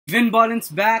Vin Ballin's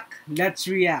back. Let's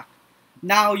react.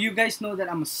 Now, you guys know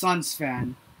that I'm a Suns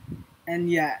fan.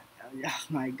 And yeah, oh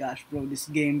my gosh, bro, this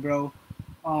game, bro.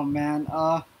 Oh man.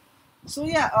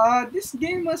 This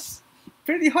game was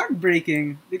pretty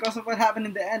heartbreaking because of what happened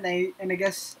in the end. I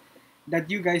guess that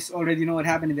you guys already know what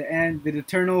happened in the end with the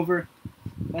turnover.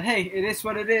 But hey, it is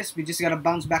what it is. We just gotta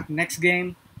bounce back next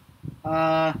game.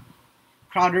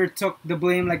 Crowder took the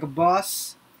blame like a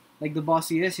boss, like the boss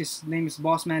he is. His name is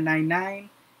Bossman99.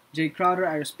 Jay Crowder,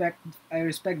 I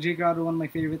respect Jay Crowder, one of my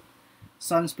favorite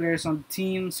Suns players on the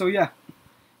team. So yeah,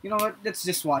 you know what? Let's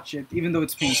just watch it, even though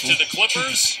it's painful. To the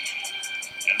Clippers,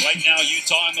 and right now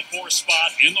Utah in the 4th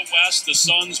spot in the West. The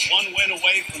Suns 1 win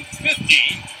away from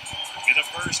 50 for the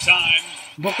first time.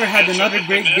 Booker had another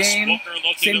great game.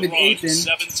 Same with Aiton.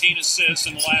 17 assists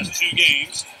in the last 2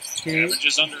 games. Okay.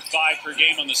 Averages under 5 per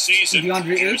game on the season.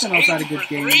 DeAndre Ayton also had a good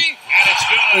game. And it's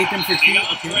good. Ayton for 3.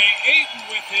 DeAndre Ayton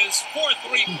with his 4th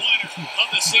three-pointer of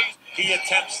the season. He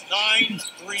attempts 9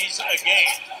 threes a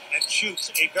game and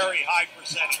shoots a very high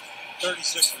percentage,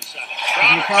 36%.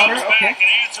 Crowder comes back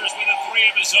and answers with a 3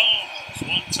 of his own.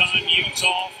 One-time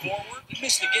Utah forward. He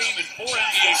missed a game in 4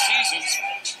 NBA seasons.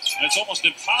 And it's almost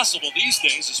impossible these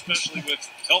days, especially with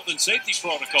health and safety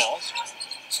protocols.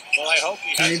 Well, I hope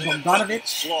he has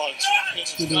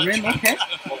Bogdanovich to the rim. Okay.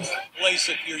 Place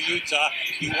if you're Utah,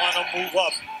 you want to move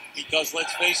up because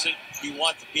let's face it, you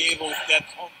want to be able to get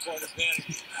home court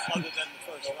advantage other than the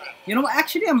first round. You know,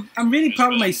 actually, I'm really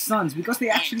proud of my Suns because they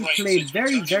actually played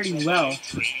very, very well,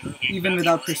 even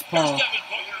without Chris Paul. Devin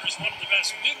Booker is one of the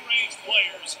best mid-range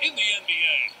players in the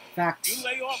NBA. Facts. You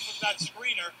lay off with that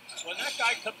screener, when that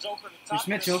guy comes over the top of the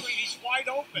Mitchell. screen, he's wide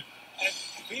open. And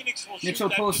Phoenix will Mitchell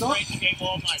shoot pulls that up. mid-range game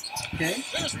all night. Okay.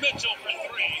 There's Mitchell for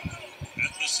 3.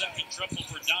 That's the second triple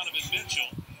for Donovan Mitchell.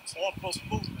 Off of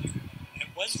movement. And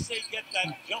once they get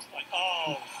that jump, like,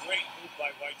 oh, great move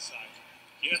by Whiteside.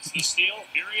 Gets the steal.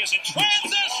 Here he is in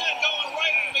transition, going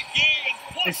right to McGee and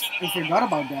flushing it I out. forgot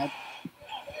about that.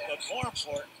 But more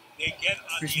important, they get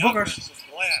on There's the Booker. offensive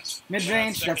glass.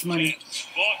 Mid-range, that's money.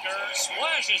 Booker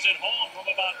splashes it home from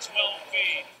about 12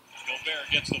 feet.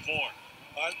 Gobert gets the 4.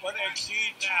 What I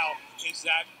see now is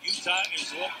that Utah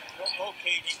is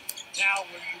locating now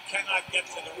where you cannot get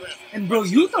to the rim. And bro,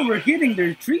 Utah were hitting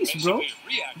their trees, bro.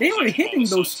 They were hitting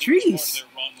those trees.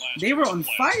 They were on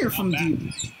fire from deep.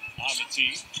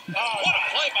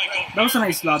 That was a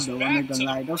nice lob though, I'm not gonna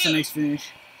lie. That was a nice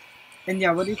finish. And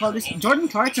yeah, what do you call this? Jordan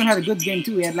Clarkson had a good game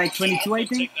too. He had like 22, I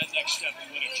think.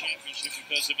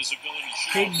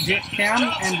 Cam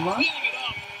and 1.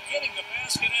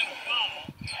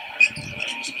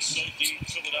 So deep,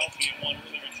 Philadelphia won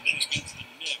earlier today against the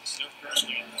Knicks. They're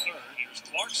currently in 3rd. Here's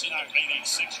Clarkson, reigning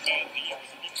 6th man of the year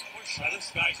with a little push. Now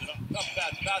this guy's a tough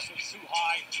pass was too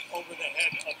high over the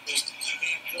head of the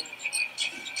Stan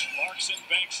Clarkson,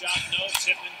 bank shot, no.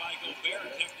 Tipped in by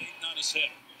Gobert. Kept Ayton on his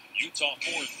hip. Utah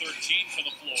 4 of 13 from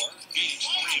the floor. Phoenix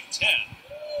 3 of 10.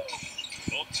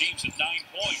 Both teams at 9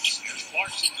 points. Here's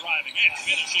Clarkson driving and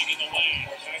finishing in the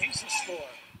lane. He's the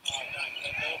scorer.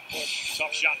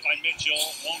 Tough shot by Mitchell.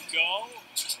 Won't go.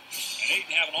 And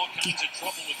Ayton having all kinds of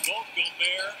trouble with both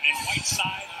Gobert and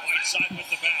Whiteside. Whiteside with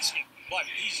the basket. But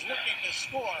he's looking to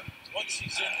score once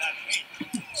he's in that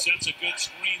paint. Sets a good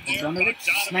screen there. Bogdanovich,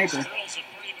 sniper. Drills a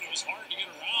 3, but it was hard to get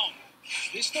around.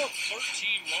 They still have 13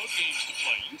 road games to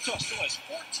play. Utah still has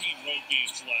 14 road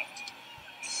games left.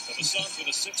 So the Suns with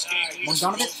a 6-game lead.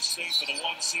 Bogdanovich. Stay for the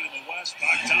 1 seed in the West.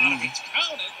 Bogdanovich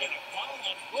counted and a foul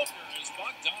on Booker as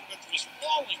Bogdanovich was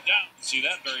falling down. See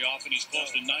that very often. He's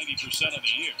close to 90% of the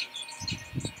year.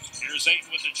 Here's Ayton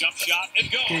with the jump shot.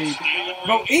 It goes. Okay.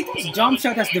 Bro, Ayton's jump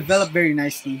shot has developed very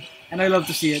nicely, and I love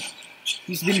to see it.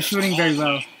 He's been shooting very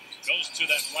well. Goes to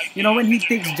that right. You know, when he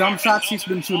takes jump shots, he's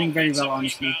been shooting very well,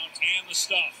 honestly. And the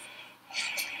stuff.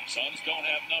 Suns don't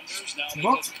have numbers now. They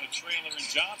Book. look at Trailer and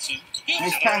Johnson.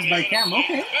 Nice pass by Cam.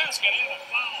 Okay. Basket and a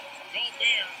foul.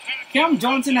 Gobert. Cam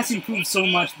Johnson has improved so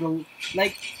much, bro.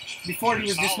 Like, before he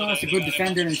was just known as a good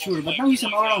defender and shooter, but now he's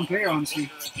an all-around player,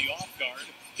 honestly.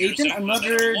 Ayton,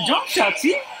 another jump shot,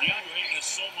 see?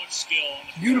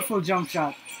 Beautiful jump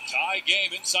shot. Tie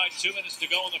game inside 2 minutes to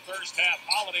go in the first half.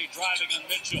 Holiday driving on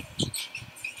Mitchell.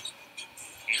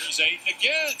 Here's Ayton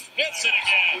again. Hits it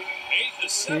again. Ayton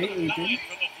is 7 of 9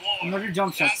 from the floor. Another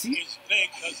jump shot, see? That is big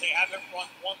because they haven't run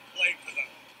one play for them.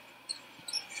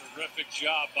 Terrific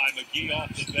job by McGee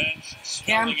off the bench.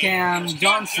 Cam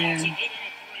Johnson. Hitting a 3.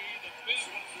 The fifth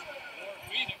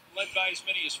for Phoenix, led by as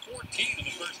many as 14 in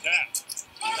the first half.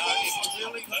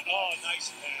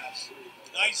 Nice pass.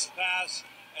 Nice pass.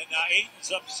 And now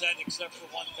Ayton's upset except for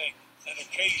one thing. an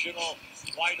occasional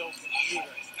wide open shooter.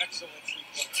 Excellent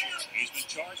three-point shooter. He's been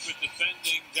charged with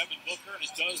defending Devin Booker and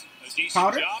does a decent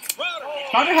Crowder? job.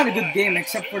 Crowder had a good game,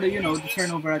 except for the the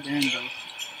turnover at the end, though.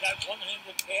 That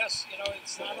one-handed pass,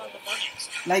 it's not on the money.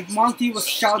 Like Monty was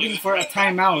shouting for a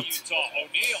timeout.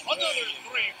 O'Neal, another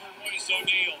three for Royce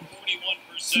O'Neal,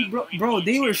 41%. See, bro,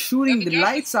 they were shooting the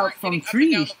lights out from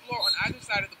three. Down the floor on either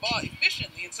side of the ball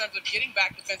efficiently in terms of getting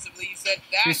back defensively. He said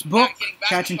that This book, getting back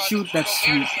catch and shoot, that's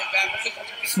smooth.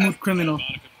 Smooth criminal.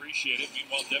 Appreciate it.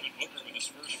 Meanwhile, Devin Booker with his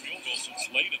first field goal since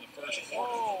late in the first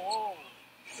quarter. Oh,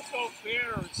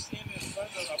 Gobert is standing in front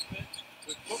of a bit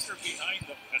with Booker behind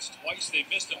them. That's twice they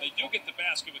missed him. They do get the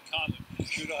basket with Conley.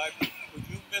 Would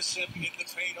you miss him in the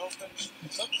paint open?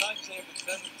 Sometimes they have a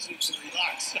tendency to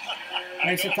relax.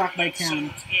 Nice attack by Cam.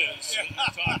 Talking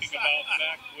about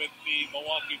back with the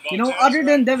Milwaukee Bucks. You know, other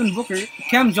than Devin Booker,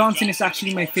 Cam Johnson is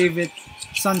actually my favorite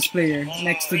Suns player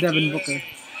next to Devin Booker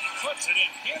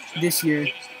this year.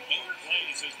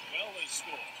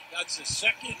 That's the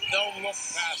second no-look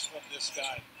pass from this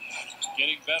guy.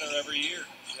 Getting better every year.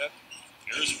 Yep.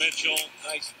 Here's Mitchell.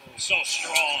 Nice move. So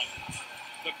strong.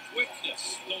 The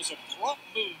quickness, those abrupt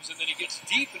moves, and then he gets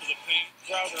deep into the paint.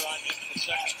 Crowder on him in the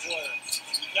second quarter.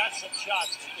 He got some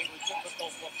shots, but they were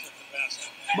difficult looks at the basket.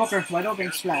 Booker, wide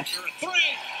open splash. Three.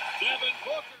 Devin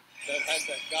Booker. That had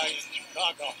that guy in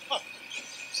Chicago.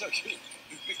 So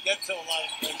you could get to a lot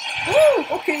of places.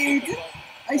 Ooh, okay,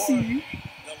 I see you.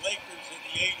 The Lakers in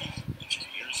the 80s.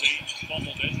 Here's eight,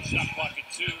 fumbled it, shot clock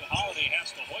at 2. Holiday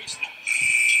has to hoist it.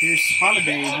 Here's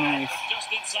Holiday, nice. Just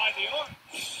inside the arc.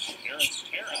 Parents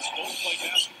both play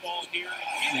basketball here.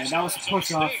 Yeah, that was a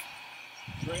push off.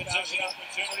 Great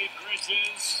opportunity.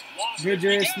 Bridges.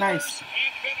 Bridges, nice.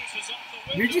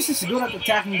 Bridges is good at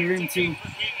attacking the rim too.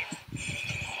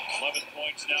 11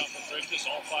 points now for Bridges.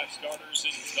 All 5 starters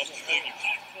in double figures.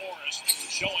 Forrest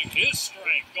showing his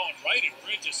strength, going right at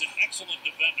Bridges, an excellent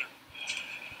defender.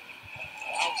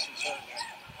 House is hurt.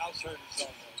 House hurt his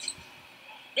elbow.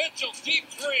 Mitchell, deep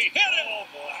three, hit it! Oh,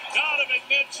 Donovan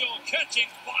Mitchell catching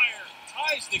fire,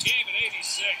 ties the game at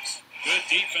 86. Good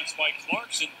defense by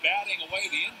Clarkson, batting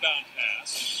away the inbound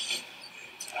pass.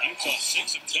 Utah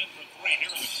 6 of 10 from 3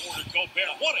 here in the quarter.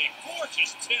 Gobert, what a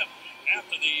gorgeous tip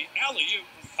after the alley-oop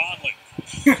from Conley.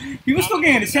 He was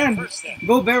looking at his hand.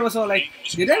 Gobert was all like,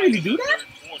 did I really do that?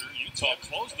 Utah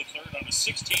closed the third on a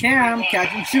 16. Cam,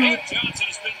 catch and shoot. Johnson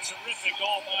has been terrific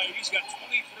all night. He's got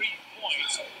 23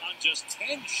 points on just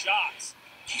 10 shots.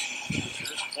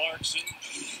 Here's Clarkson.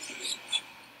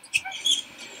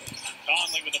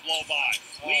 Conley with a blow-by.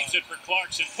 Leaves it for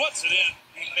Clarkson. Puts it in.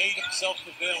 He made himself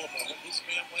available. When this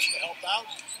man went to help out,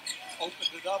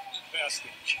 opened it up,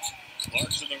 basket.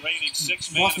 Clarkson, the reigning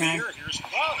 6th man of the year. Here's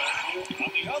Crowder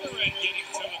on the other end, getting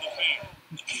 2 in the paint.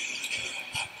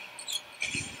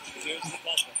 There's the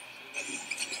bumper.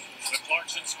 But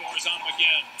Clarkson scores on him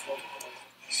again.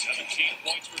 17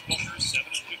 points for Booker, 7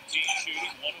 of 15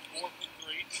 shooting, 1 of 4 from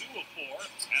 3, 2 of 4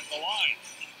 at the line.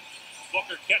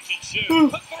 Booker catch and shoot.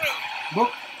 Put 3.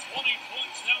 Book. 20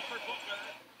 points now for Booker.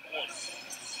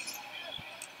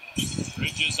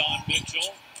 Bridges on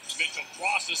Mitchell. Mitchell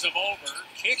crosses him over,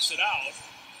 kicks it out.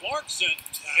 Clarkson,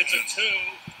 it's a 2,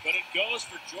 but it goes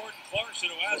for Jordan Clarkson,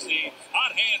 who has the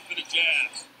hot hand for the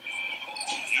Jazz.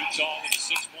 Utah with a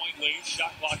 6-point lead,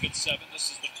 shot clock at 7.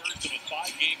 This is the first of a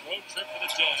 5-game road trip for the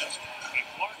Jazz. And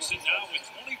Clarkson now with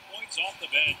 20 points off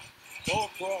the bench. Go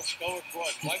across.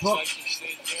 Whiteside can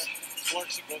stay there.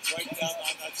 Clarkson goes right down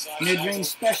on that side. Mid-range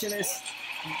specialist.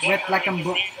 Wet like I'm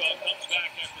booked. Comes back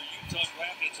after Utah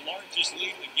grabbed its largest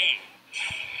lead in the game.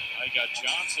 I got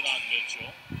Johnson on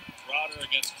Mitchell. Crowder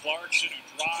against Clarkson, who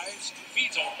drives,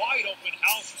 feeds a wide open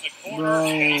house in the corner, Bro.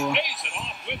 and he pays it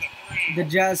off with a 3. The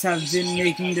Jazz have been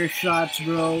making their shots,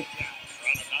 bro.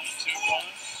 Crowder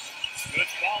 9-2-1. Good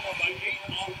follow by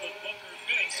Ayton off the Booker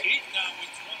miss. Heat now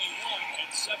with 21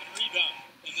 and 7 rebounds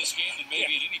in this game than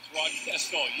maybe in any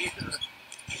broadcast all year.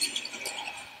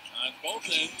 On both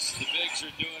ends, the bigs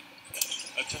are doing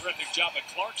a terrific job. But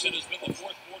Clarkson has been the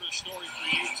fourth quarter story for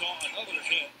Utah. Another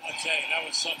hit. I'll tell you, that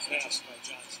was some pass by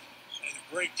Johnson. And a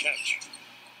great catch.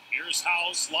 Here's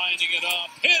House lining it up,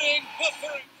 hitting the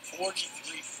 3.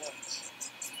 43 points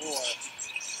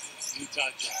for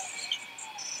Utah Jazz.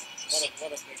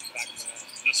 What a big factor that.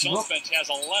 The Suns bench has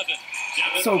 11.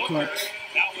 Devin So Booker, clutch.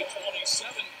 now with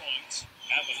 27 points.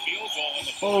 Have a field goal in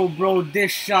the Oh, bro,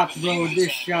 this shot, bro,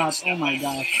 this shot. Oh my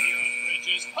gosh.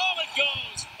 Bridges. Oh, it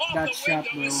goes off That the shot,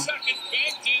 window. bro. His second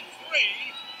banked in 3.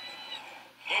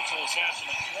 Mitchell has had some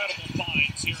incredible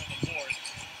finds here in the fourth,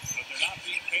 but they're not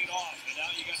being paid off. And now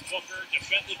you got Booker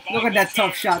defended by Look at that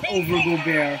tough Gobert. shot over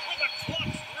Gobert. With a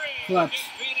clutch 3. Clutch.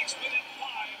 Phoenix within 5.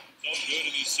 So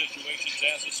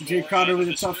Jay Crowder with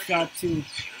a tough shot too.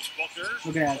 Here's Booker.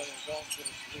 Look at that.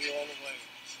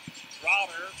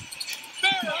 Crowder.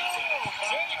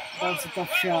 That was a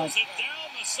tough shot. It down.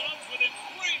 The Suns within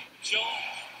 3. Jones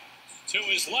to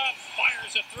his left,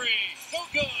 fires a 3. No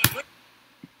good.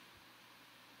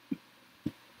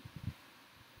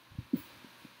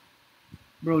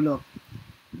 Bro, look.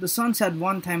 The Suns had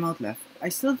 1 timeout left. I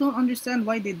still don't understand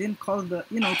why they didn't call the,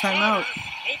 timeout.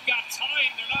 They've got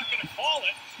time. They're not going to call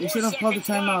it. They should have 4 called the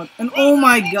seconds timeout. left. And oh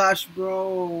my gosh,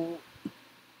 bro.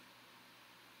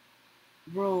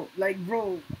 Bro,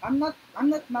 I'm not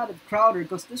mad at Crowder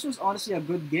because this was honestly a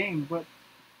good game, but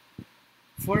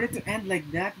for it to end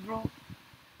like that, bro,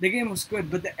 the game was good,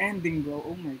 but the ending, bro,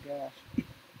 oh my gosh.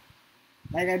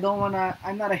 Like,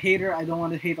 I'm not a hater, I don't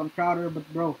want to hate on Crowder,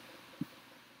 but bro,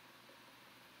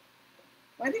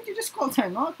 why didn't you just call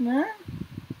timeout, man?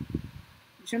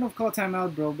 You shouldn't have called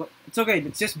timeout, bro, but it's okay,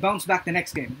 let's just bounce back the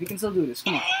next game. We can still do this,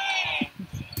 come on.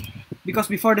 Because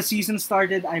before the season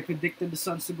started, I predicted the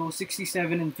Suns to go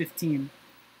 67-15.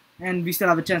 And we still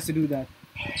have a chance to do that.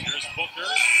 Here's Booker.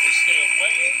 They stay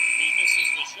away. He misses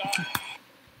the shot.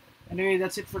 Anyway,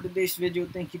 that's it for today's video.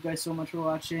 Thank you guys so much for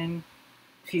watching.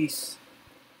 Peace.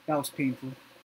 That was painful.